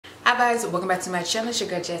Hi guys, welcome back to my channel. It's your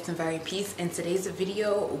girl Jasmine, VibrantPeace. In today's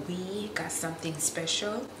video, we got something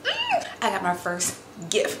special. I got my first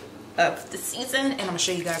gift of the season, and I'm gonna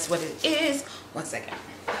show you guys what it is. 1 second.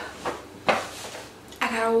 I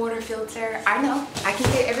got a water filter. I know, I can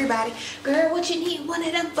get everybody, girl, what you need one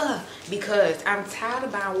of them for? Because I'm tired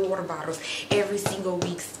of buying water bottles every single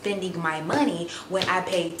week, spending my money when I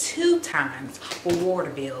pay 2 times for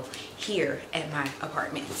water bill here at my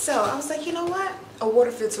apartment. So I was like, you know what? A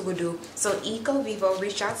water filter will do. So ViVA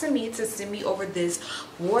reached out to me to send me over this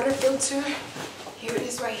water filter. Here it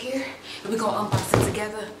is right here. We're gonna unbox it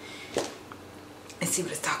together and see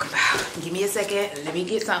what it's talking about. Give me a second. Let me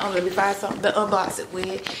get something. Let me find something to unbox it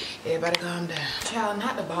with. Everybody calm down. Child,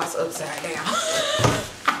 not the box upside down.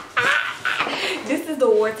 This is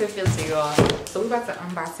the water filter, y'all. So we're about to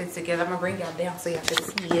unbox it together. I'm gonna bring y'all down so y'all can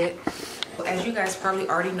see it. As you guys probably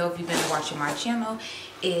already know if you've been watching my channel,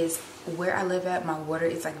 is where I live at, my water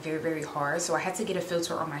is like very hard. So I had to get a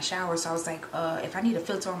filter on my shower. So I was like, if I need a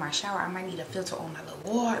filter on my shower, I might need a filter on my little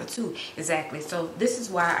water too. Exactly. So this is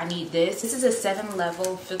why I need this. This is a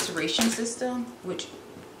 7-level filtration system, which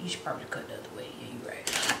you should probably cut the other way. Yeah, you're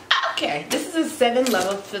right. Okay, this is a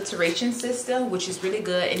 7-level filtration system, which is really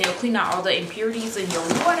good, and it'll clean out all the impurities in your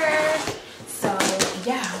water. So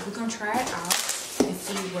yeah, we're gonna try it out and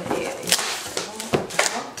see what it is all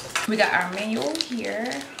about. We got our manual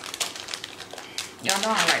here. Y'all know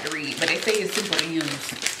I like to read, but they say it's simple to use.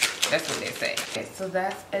 That's what they say. Okay, so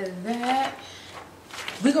that's that.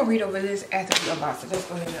 We're gonna read over this after we unbox it. Let's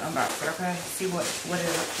go ahead and unbox it, okay? See what it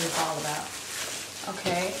is all about.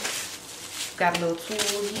 Okay. Got a little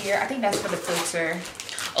tool here. I think that's for the filter.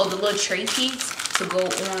 Oh, the little tray piece to go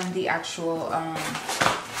on the actual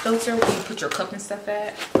filter where you put your cup and stuff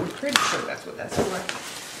at. I'm pretty sure that's what that's for.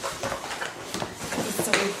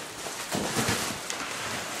 So,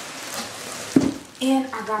 and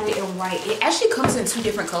I got it in white. It actually comes in 2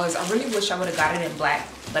 different colors. I really wish I would have got it in black,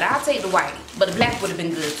 but I'll take the white. But the black would have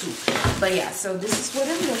been good too. But yeah, so this is what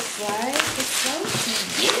it looks like. It's so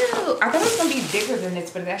cute. I thought it was gonna be bigger than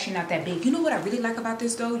this, but it's actually not that big. You know what I really like about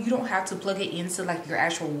this though? You don't have to plug it into like your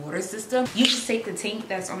actual water system. You just take the tank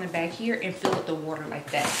that's on the back here and fill up the water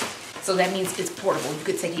like that. So that means it's portable. You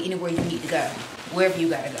could take it anywhere you need to go, wherever you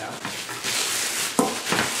gotta go.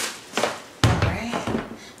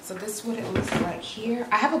 So this is what it looks like here.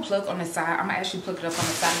 I have a plug on the side. I'm gonna actually plug it up on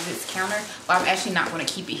the side of this counter, but I'm actually not gonna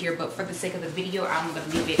keep it here. But for the sake of the video, I'm gonna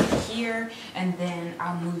leave it here, and then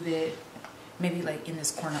I'll move it maybe like in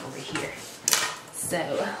this corner over here. So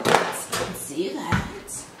let's see that.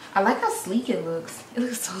 I like how sleek it looks. It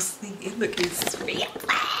looks so sleek. It looks real,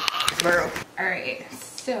 girl. All right.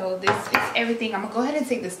 So this is everything. I'm gonna go ahead and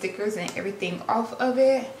take the stickers and everything off of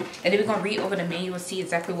it, and then we're gonna read over the manual and see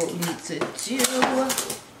exactly what we need to do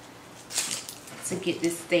to get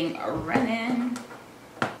this thing running.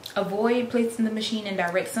 Avoid placing the machine in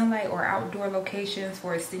direct sunlight or outdoor locations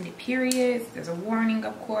for extended periods. There's a warning,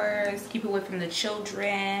 of course. Keep away from the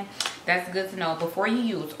children. That's good to know. Before you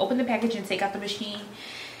use, open the package and take out the machine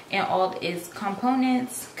and all its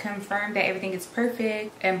components. Confirm that everything is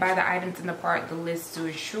perfect and buy the items in the part the list to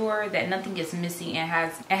ensure that nothing is missing and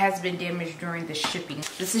has been damaged during the shipping.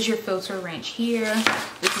 This is your filter wrench here.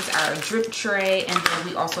 This is our drip tray, and then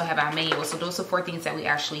we also have our manual. So those are 4 things that we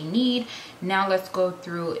actually need. Now let's go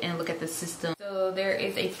through and look at the system. So there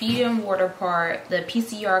is a feed and water part, the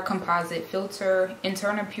PCR composite filter,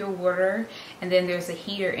 internal pure water, and then there's a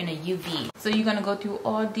heater and a UV. So you're gonna go through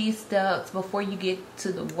all these steps before you get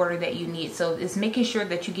to the water that you need. So it's making sure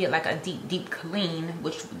that you get like a deep clean,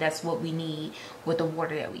 which that's what we need with the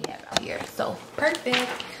water that we have out here. So perfect.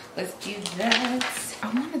 Let's do that. I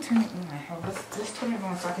want to turn it on. Let's turn it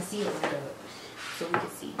on so I can see it right up, so we can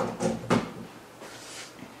see.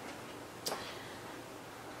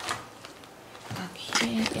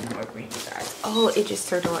 Okay, and I'm gonna bring you guys. Oh, it just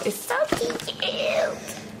turned on. It's so cute.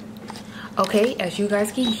 Okay, as you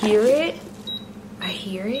guys can hear it, I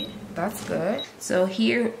hear it. That's good. So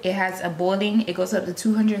here it has a boiling. It goes up to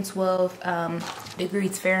 212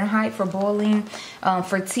 degrees Fahrenheit for boiling.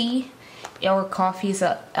 For tea or coffee is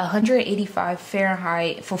 185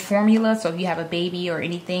 Fahrenheit for formula. So if you have a baby or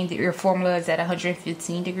anything, your formula is at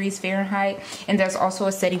 115 degrees Fahrenheit. And there's also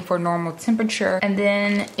a setting for normal temperature. And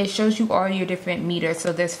then it shows you all your different meters.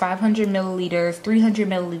 So there's 500 milliliters, 300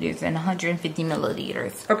 milliliters, and 150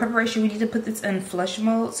 milliliters. For preparation, we need to put this in flush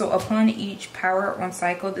mode. So upon each power on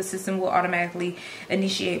cycle, the system will automatically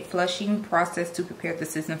initiate flushing process to prepare the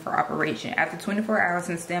system for operation. After 24 hours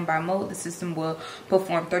in standby mode, the system will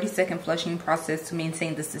perform 30-second flushing process to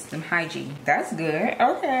maintain the system hygiene. That's good.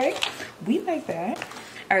 Okay, we like that.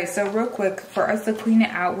 All right, so real quick, for us to clean it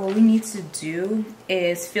out, what we need to do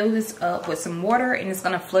is fill this up with some water, and it's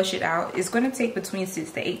gonna flush it out. It's gonna take between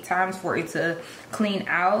 6 to 8 times for it to clean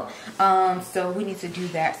out. So we need to do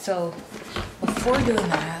that. So before doing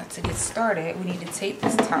that, to get started, we need to take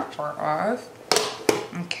this top part off.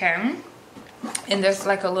 Okay. And there's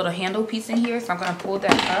like a little handle piece in here, so I'm gonna pull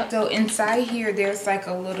that up. So inside here, there's like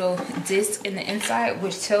a little disc in the inside,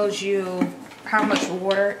 which tells you how much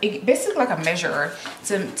water, it basically like a measurer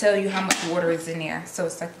to tell you how much water is in there. So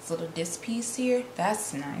it's like this little disc piece here.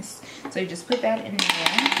 That's nice. So you just put that in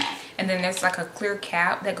there, and then there's like a clear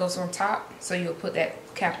cap that goes on top, so you'll put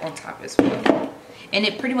that cap on top as well. And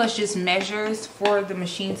it pretty much just measures for the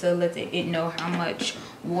machine to let it know how much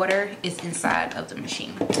water is inside of the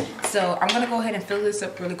machine. So I'm gonna go ahead and fill this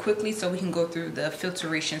up really quickly so we can go through the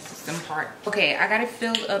filtration system part. Okay, I got it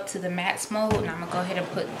filled up to the max mode, and I'm gonna go ahead and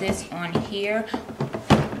put this on here.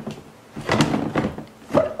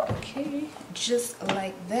 Okay, just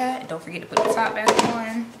like that. Don't forget to put the top back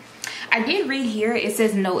on. I did read here, it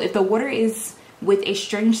says no, if the water is with a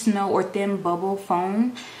strange smell or thin bubble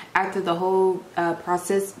foam after the whole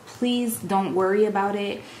process, please don't worry about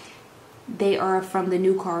it. They are from the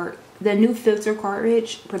new filter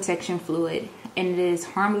cartridge protection fluid, and it is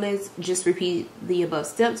harmless. Just repeat the above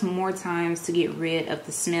steps more times to get rid of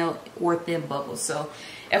the smell or thin bubbles. So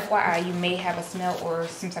FYI, you may have a smell or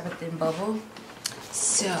some type of thin bubble.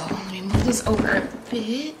 So let me move this over a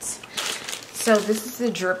bit. So this is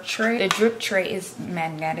the drip tray. The drip tray is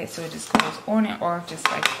magnetic, so it just goes on and off just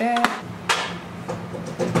like that.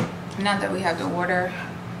 Now that we have the water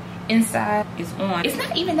inside is on, it's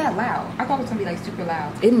not even that loud. I thought it was gonna be like super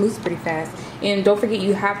loud. It moves pretty fast. And don't forget,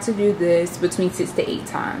 you have to do this between 6 to 8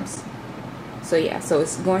 times. So yeah, so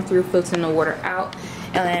it's going through, filtering the water out.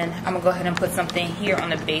 And then I'm gonna go ahead and put something here on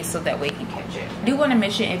the base so that way you can catch it. I do want to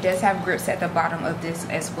mention it does have grips at the bottom of this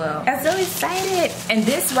as well. I'm so excited. And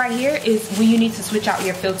this right here is when you need to switch out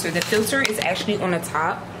your filter. The filter is actually on the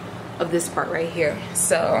top of this part right here.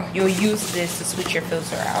 So you'll use this to switch your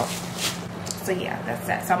filter out. So yeah, that's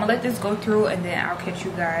that. So I'm gonna let this go through, and then I'll catch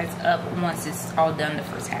you guys up once it's all done, the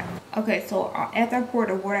first half. Okay, so after I pour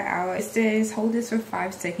the water out, it says hold this for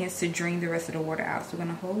 5 seconds to drain the rest of the water out. So we're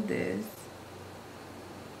gonna hold this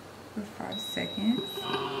for 5 seconds.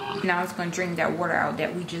 Now it's gonna drain that water out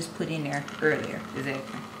that we just put in there earlier.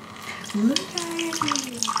 Exactly. Look at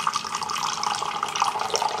it.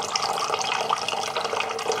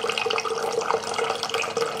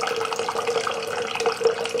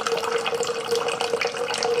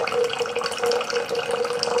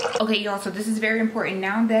 Okay, y'all, so this is very important.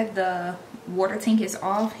 Now that the water tank is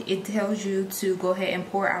off, it tells you to go ahead and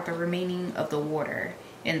pour out the remaining of the water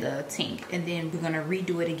in the tank, and then we're gonna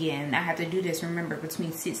redo it again. I have to do this, remember,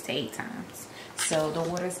 between 6 to 8 times. So the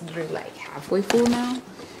water's literally like halfway full now,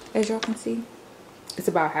 as y'all can see. It's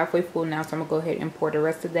about halfway full now, so I'm gonna go ahead and pour the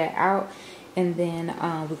rest of that out, and then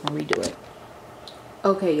we're gonna redo it.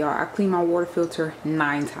 Okay, y'all, I cleaned my water filter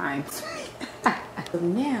 9 times. So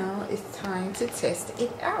now it's time to test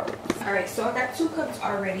it out. All right, so I got 2 cups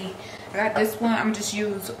already. I got this one. I'm just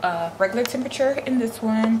use regular temperature in this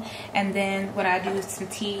one, and then when I do some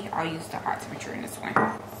tea, I'll use the hot temperature in this one.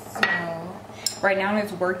 So right now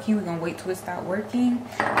it's working. We're gonna wait till it starts working,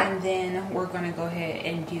 and then we're gonna go ahead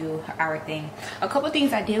and do our thing. A couple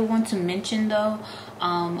things I did want to mention though,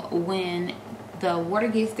 when the water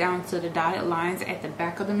gets down to the dotted lines at the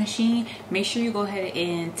back of the machine, make sure you go ahead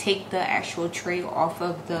and take the actual tray off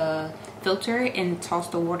of the filter and toss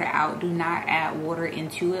the water out. Do not add water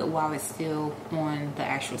into it while it's still on the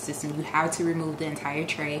actual system. You have to remove the entire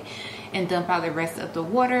tray and dump out the rest of the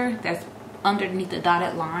water that's underneath the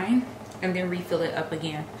dotted line, and then refill it up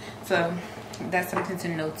again. So that's something to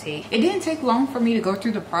notate. It didn't take long for me to go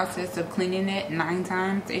through the process of cleaning it 9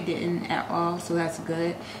 times. It didn't at all, so that's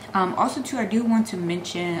good. Also too, I do want to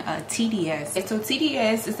mention TDS. So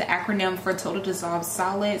TDS is the acronym for total dissolved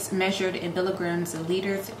solids measured in milligrams and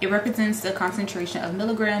liters. It represents the concentration of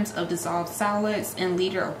milligrams of dissolved solids in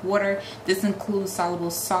liter of water. This includes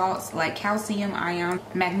soluble salts like calcium ions,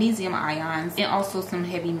 magnesium ions, and also some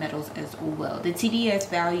heavy metals as well. The TDS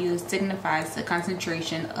value signifies the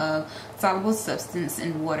concentration of soluble substance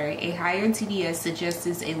in water. A higher TDS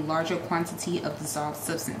suggests a larger quantity of dissolved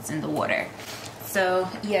substance in the water. So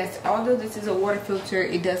yes, although this is a water filter,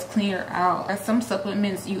 it does clear out some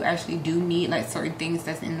supplements you actually do need, like certain things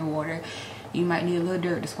that's in the water. You might need a little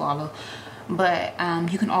dirt to swallow, but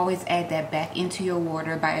you can always add that back into your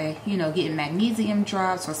water by, you know, getting magnesium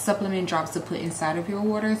drops or supplement drops to put inside of your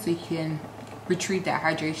water, so you can retrieve that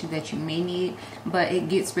hydration that you may need, but it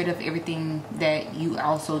gets rid of everything that you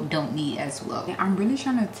also don't need as well. And I'm really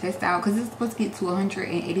trying to test out because it's supposed to get to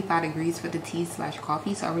 185 degrees for the tea slash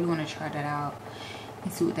coffee, so I really want to try that out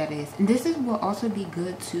and see what that is. And this will also be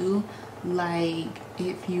good too, like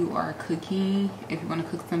if you are cooking, if you want to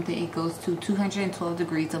cook something, it goes to 212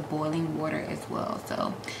 degrees of boiling water as well.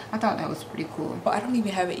 So I thought that was pretty cool. But I don't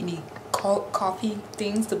even have any coffee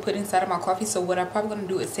things to put inside of my coffee, so what I'm probably going to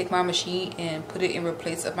do is take my machine and put it in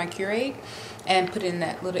replace of my Keurig and put it in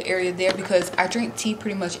that little area there, because I drink tea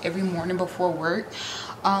pretty much every morning before work.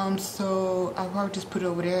 So I'll probably just put it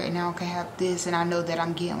over there, and now I can have this, and I know that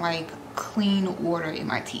I'm getting like clean water in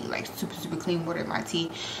my tea, like super clean water in my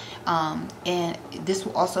tea. And this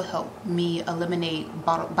will also help me eliminate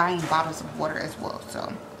buying bottles of water as well.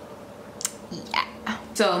 So yeah.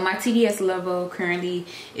 So my TDS level currently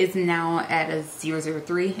is now at a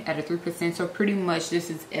 003, at a 3%. So pretty much this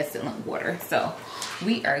is excellent water. So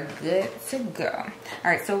we are good to go.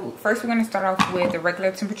 All right, so first we're gonna start off with the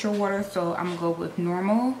regular temperature water. So I'm gonna go with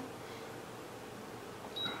normal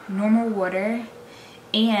water,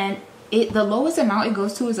 and the lowest amount it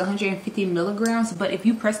goes to is 150 milligrams. But if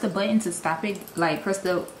you press the button to stop it, like press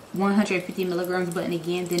the 150 milligrams button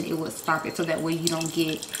again, then it will stop it, so that way you don't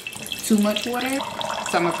get too much water.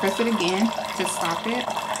 So I'm gonna press it again to stop it,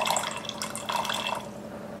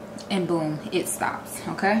 and boom, it stops.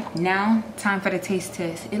 Okay, now time for the taste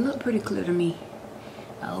test. It looked pretty clear to me.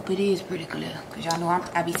 I hope it is pretty clear, because y'all know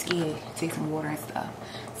I be scared to take some water and stuff.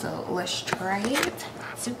 So let's try it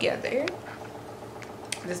together.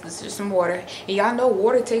 This is just some water, and y'all know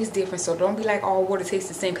water tastes different, so don't be like all water tastes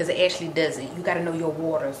the same, because it actually doesn't. You got to know your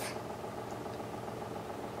waters.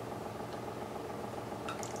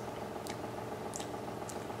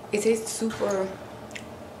 It tastes super,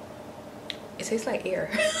 it tastes like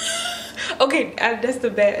air. Okay, that's the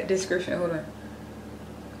bad description. Hold on.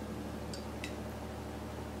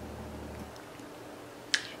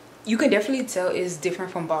 You can definitely tell it's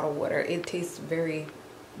different from bottled water. It tastes very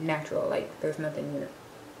natural, like there's nothing here.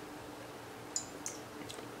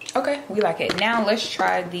 Okay, we like it. Now let's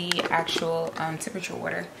try the actual temperature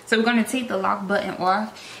water. So we're going to take the lock button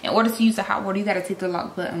off. In order to use the hot water, you got to take the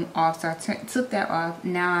lock button off. So I took that off.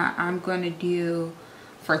 Now I'm going to do,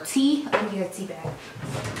 for tea, I'm going to get a tea bag,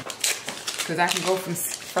 because I can go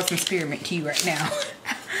for some spearmint tea right now.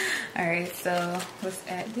 All right, so let's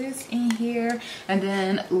add this in here, and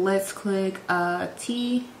then let's click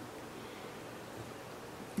tea.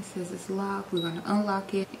 It says it's locked. We're going to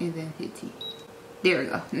unlock it and then hit tea. There we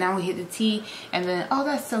go. Now we hit the tea, and then, oh,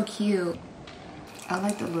 that's so cute. I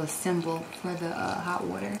like the little symbol for the hot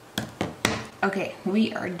water. Okay,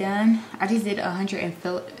 we are done. I just did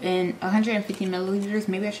 150 milliliters.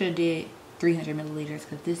 Maybe I should have did 300 milliliters,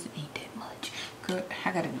 because this ain't that much. Good.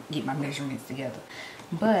 I gotta get my measurements together.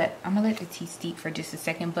 But I'm gonna let the tea steep for just a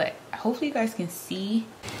second. But hopefully you guys can see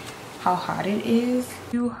how hot it is.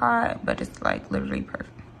 Too hot, but it's like literally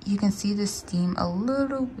perfect. You can see the steam a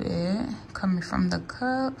little bit coming from the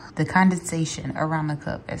cup, the condensation around the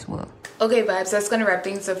cup as well. Okay, vibes, that's gonna wrap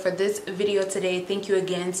things up for this video today. Thank you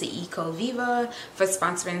again to ViVA for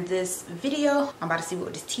sponsoring this video. I'm about to see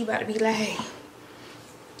what this tea about to be like.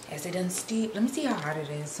 As it done steep, let me see how hot it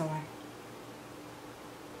is. So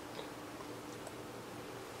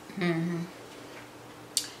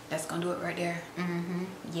that's gonna do it right there.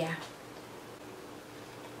 Yeah.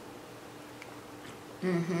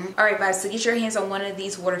 All right, guys, so get your hands on one of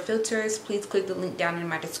these water filters. Please click the link down in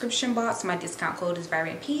my description box. My discount code is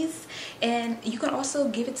VibrantPeace, and you can also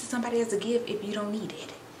give it to somebody as a gift if you don't need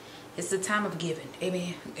it. It's the time of giving.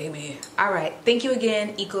 Amen. Amen. All right, thank you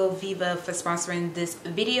again, ViVA, for sponsoring this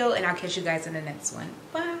video, and I'll catch you guys in the next one.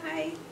 Bye.